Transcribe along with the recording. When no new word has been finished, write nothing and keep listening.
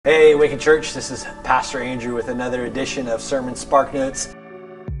Hey, Awaken Church, this is Pastor Andrew with another edition of Sermon Spark Notes.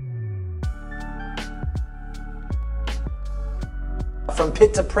 From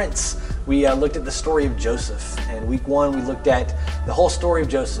Pit to Prince, we looked at the story of Joseph. And week one, we looked at the whole story of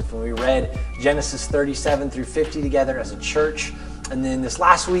Joseph. And we read Genesis 37 through 50 together as a church. And then this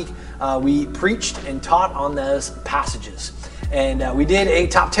last week, we preached and taught on those passages. And we did a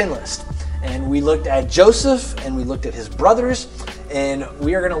top 10 list. And we looked at Joseph and we looked at his brothers. And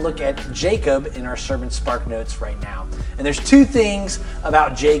we are going to look at Jacob in our Sermon Spark Notes right now. And there's two things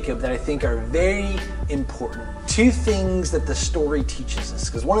about Jacob that I think are very important. Two things that the story teaches us.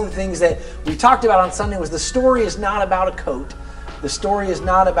 Because one of the things that we talked about on Sunday was the story is not about a coat. The story is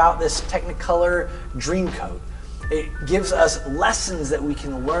not about this Technicolor dream coat. It gives us lessons that we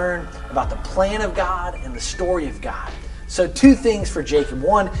can learn about the plan of God and the story of God. So two things for Jacob.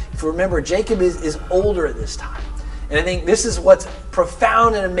 One, if you remember, Jacob is older at this time. And I think this is what's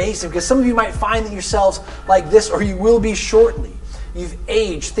profound and amazing, because some of you might find yourselves like this, or you will be shortly. You've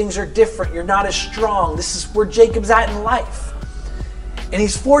aged, things are different, you're not as strong. This is where Jacob's at in life. And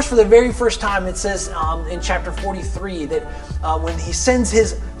he's forced for the very first time, it says in chapter 43, that when he sends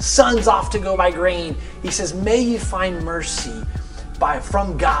his sons off to go buy grain, he says, may you find mercy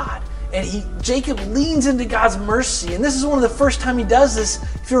from God. And Jacob leans into God's mercy. And this is one of the first time he does this.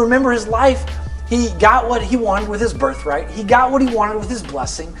 If you remember his life, he got what he wanted with his birthright. He got what he wanted with his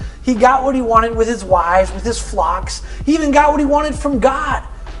blessing. He got what he wanted with his wives, with his flocks. He even got what he wanted from God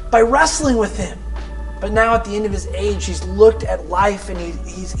by wrestling with him. But now at the end of his age, he's looked at life and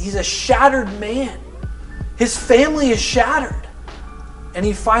he's a shattered man. His family is shattered. And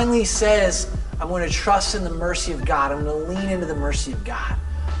he finally says, I'm going to trust in the mercy of God. I'm going to lean into the mercy of God.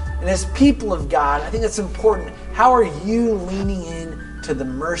 And as people of God, I think that's important. How are you leaning in to the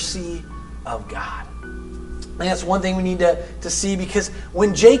mercy of God? And that's one thing we need to see, because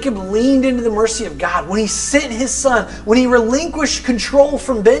when Jacob leaned into the mercy of God, when he sent his son, when he relinquished control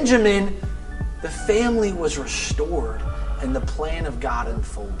from Benjamin, the family was restored and the plan of God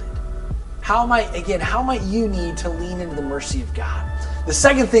unfolded. How might you need to lean into the mercy of God? The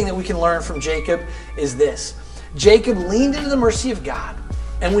second thing that we can learn from Jacob is this. Jacob leaned into the mercy of God.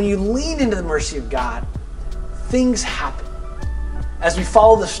 And when you lean into the mercy of God, things happen. As we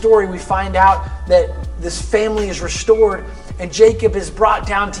follow the story, we find out that this family is restored and Jacob is brought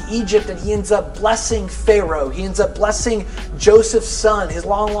down to Egypt, and he ends up blessing Pharaoh. He ends up blessing Joseph's son, his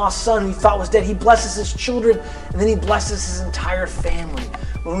long-lost son who he thought was dead. He blesses his children, and then he blesses his entire family.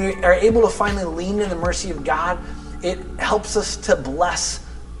 When we are able to finally lean into the mercy of God, it helps us to bless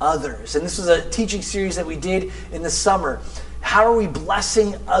others. And this was a teaching series that we did in the summer. How are we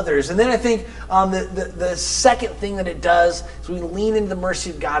blessing others? And then I think the second thing that it does is we lean into the mercy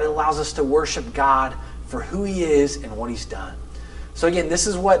of God. It allows us to worship God for who he is and what he's done. So again, this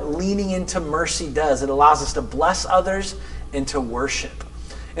is what leaning into mercy does. It allows us to bless others and to worship.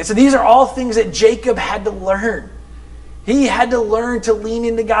 And so these are all things that Jacob had to learn. He had to learn to lean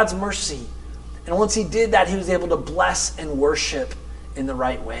into God's mercy. And once he did that, he was able to bless and worship in the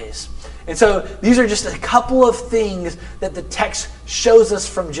right ways. And so these are just a couple of things that the text shows us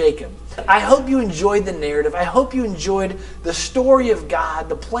from Jacob. I hope you enjoyed the narrative. I hope you enjoyed the story of God,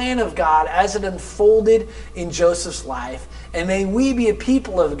 the plan of God as it unfolded in Joseph's life. And may we be a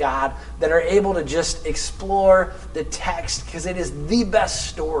people of God that are able to just explore the text, because it is the best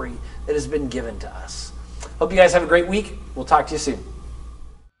story that has been given to us. Hope you guys have a great week. We'll talk to you soon.